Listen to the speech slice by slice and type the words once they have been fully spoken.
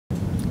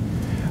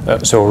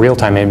So a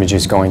real-time image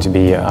is going to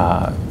be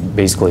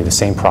basically the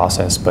same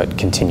process but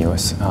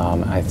continuous.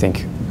 I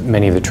think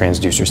many of the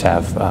transducers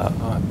have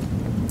a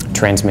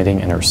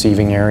transmitting and a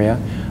receiving area,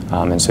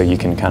 and so you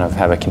can kind of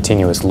have a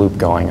continuous loop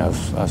going of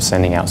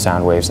sending out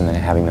sound waves and then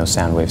having those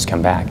sound waves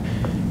come back.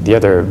 The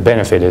other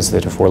benefit is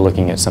that if we're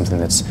looking at something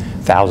that's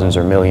thousands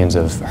or millions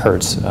of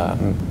hertz,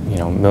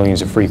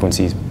 millions of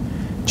frequencies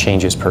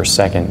changes per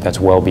second, that's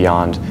well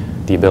beyond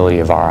the ability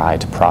of our eye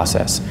to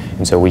process.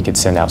 And so we could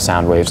send out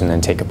sound waves and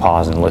then take a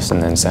pause and listen,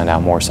 then send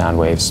out more sound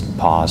waves,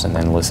 pause, and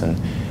then listen.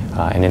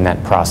 And in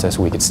that process,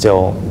 we could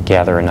still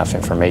gather enough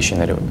information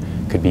that it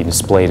could be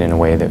displayed in a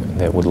way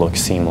that would look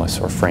seamless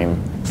or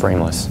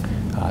frameless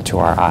to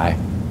our eye.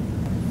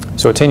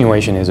 So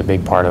attenuation is a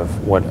big part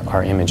of what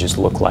our images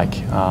look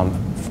like.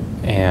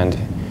 And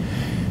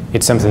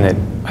it's something that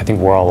I think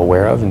we're all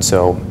aware of, and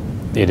so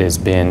it has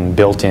been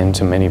built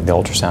into many of the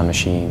ultrasound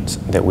machines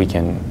that we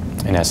can,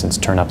 in essence,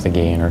 turn up the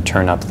gain or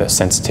turn up the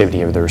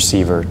sensitivity of the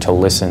receiver to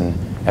listen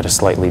at a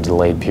slightly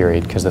delayed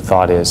period, because the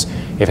thought is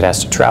if it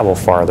has to travel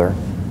farther,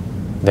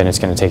 then it's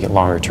going to take it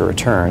longer to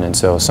return, and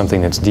so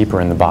something that's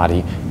deeper in the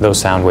body, those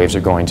sound waves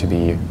are going to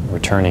be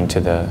returning to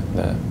the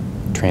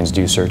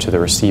transducer, to the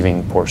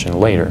receiving portion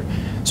later.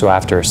 So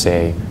after,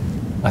 say,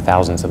 a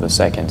thousandth of a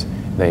second,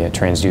 the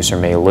transducer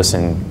may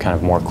listen kind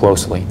of more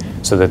closely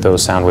so that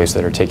those sound waves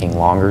that are taking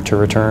longer to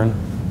return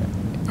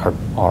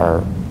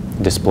are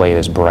displayed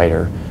as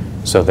brighter,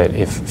 so that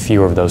if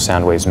fewer of those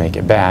sound waves make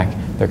it back,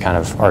 they're kind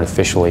of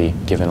artificially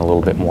given a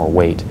little bit more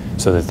weight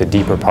so that the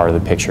deeper part of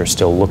the picture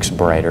still looks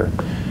brighter.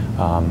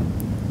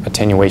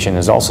 Attenuation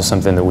is also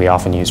something that we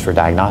often use for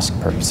diagnostic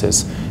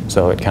purposes,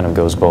 so it kind of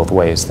goes both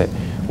ways, that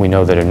we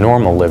know that a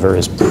normal liver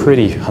is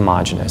pretty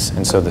homogeneous,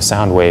 and so the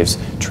sound waves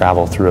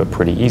travel through it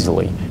pretty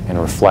easily and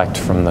reflect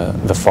from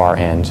the far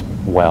end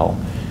well.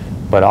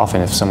 But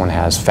often if someone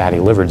has fatty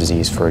liver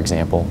disease, for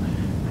example,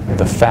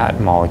 the fat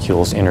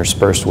molecules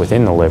interspersed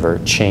within the liver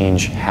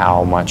change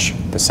how much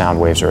the sound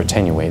waves are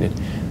attenuated.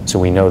 So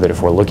we know that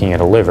if we're looking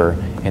at a liver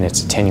and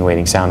it's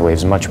attenuating sound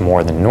waves much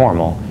more than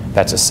normal,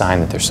 that's a sign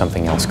that there's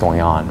something else going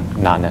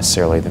on, not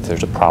necessarily that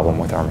there's a problem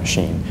with our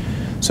machine.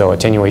 So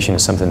attenuation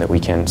is something that we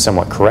can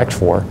somewhat correct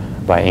for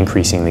by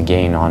increasing the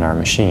gain on our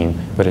machine,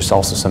 but it's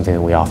also something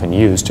that we often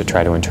use to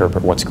try to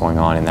interpret what's going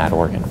on in that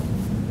organ.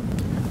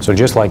 So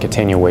just like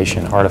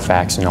attenuation,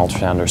 artifacts in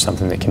ultrasound are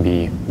something that can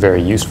be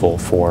very useful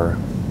for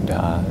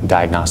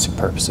diagnostic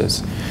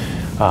purposes.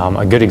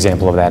 A good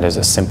example of that is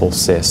a simple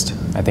cyst.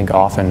 I think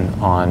often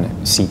on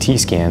CT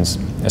scans,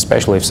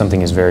 especially if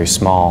something is very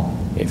small,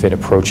 if it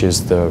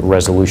approaches the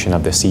resolution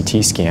of the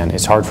CT scan,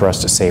 it's hard for us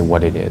to say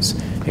what it is.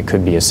 It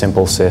could be a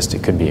simple cyst,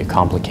 it could be a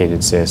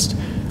complicated cyst,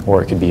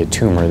 or it could be a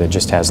tumor that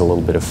just has a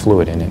little bit of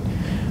fluid in it.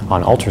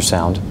 On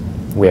ultrasound,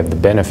 we have the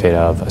benefit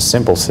of a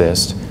simple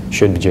cyst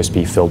should just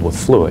be filled with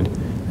fluid,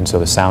 and so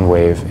the sound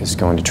wave is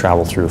going to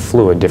travel through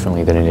fluid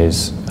differently than it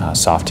is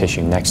soft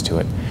tissue next to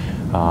it.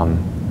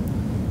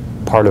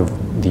 Part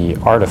of the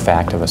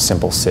artifact of a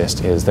simple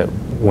cyst is that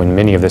when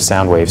many of the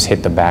sound waves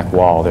hit the back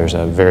wall, there's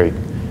a very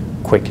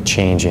quick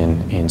change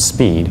in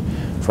speed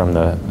from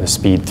the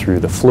speed through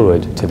the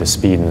fluid to the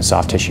speed in the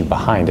soft tissue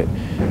behind it.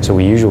 So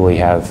we usually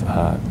have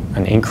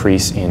an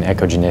increase in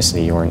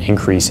echogenicity or an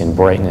increase in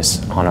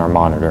brightness on our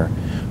monitor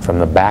from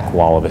the back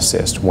wall of a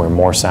cyst, where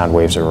more sound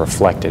waves are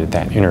reflected at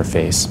that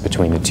interface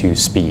between the two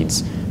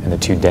speeds and the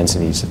two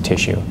densities of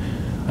tissue.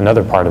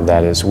 Another part of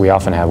that is we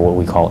often have what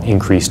we call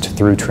increased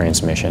through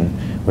transmission,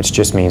 which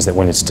just means that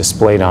when it's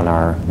displayed on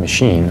our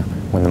machine,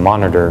 when the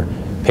monitor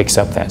picks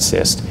up that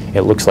cyst,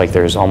 it looks like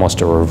there's almost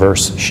a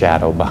reverse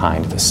shadow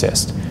behind the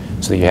cyst.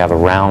 So you have a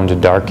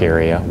round, dark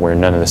area where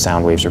none of the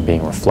sound waves are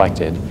being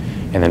reflected,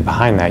 and then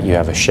behind that you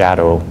have a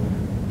shadow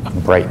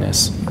of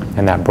brightness.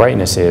 And that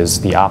brightness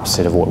is the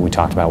opposite of what we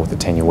talked about with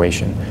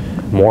attenuation.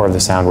 More of the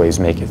sound waves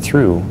make it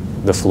through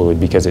the fluid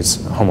because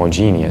it's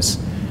homogeneous,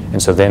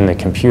 and so then the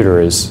computer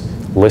is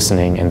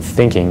listening and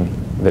thinking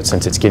that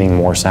since it's getting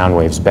more sound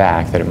waves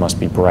back, that it must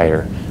be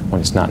brighter, when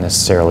it's not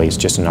necessarily. It's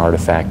just an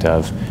artifact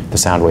of the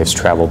sound waves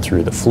traveled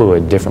through the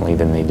fluid differently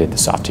than they did the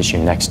soft tissue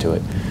next to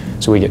it.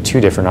 So we get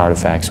two different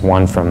artifacts,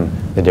 one from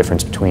the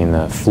difference between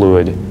the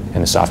fluid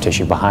and the soft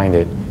tissue behind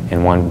it,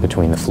 and one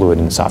between the fluid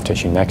and the soft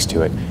tissue next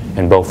to it.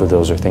 And both of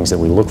those are things that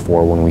we look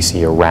for when we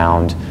see a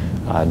round,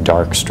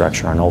 dark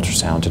structure on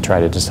ultrasound to try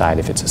to decide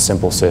if it's a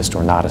simple cyst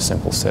or not a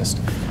simple cyst.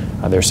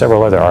 There are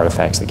several other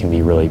artifacts that can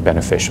be really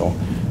beneficial.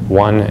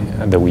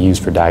 One that we use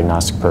for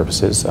diagnostic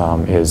purposes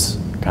is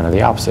kind of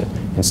the opposite.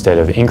 Instead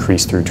of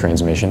increased through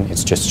transmission,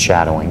 it's just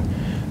shadowing.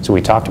 So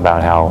we talked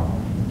about how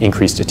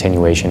increased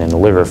attenuation in the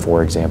liver,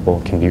 for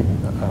example, can be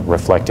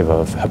reflective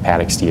of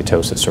hepatic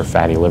steatosis or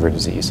fatty liver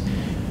disease.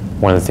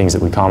 One of the things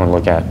that we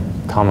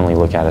commonly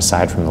look at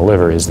aside from the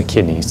liver is the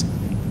kidneys.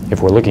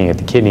 If we're looking at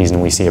the kidneys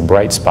and we see a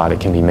bright spot, it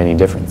can be many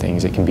different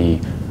things. It can be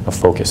a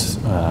focus,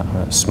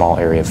 a small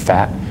area of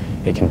fat.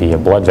 It can be a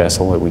blood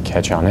vessel that we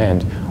catch on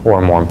end,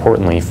 or more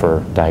importantly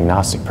for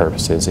diagnostic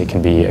purposes, it can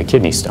be a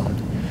kidney stone.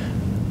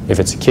 If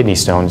it's a kidney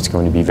stone, it's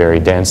going to be very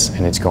dense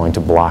and it's going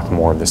to block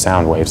more of the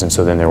sound waves, and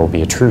so then there will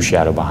be a true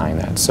shadow behind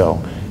that.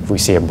 So we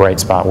see a bright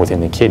spot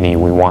within the kidney,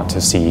 we want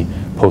to see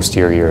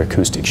posterior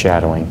acoustic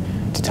shadowing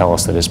to tell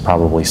us that it's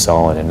probably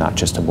solid and not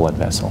just a blood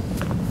vessel.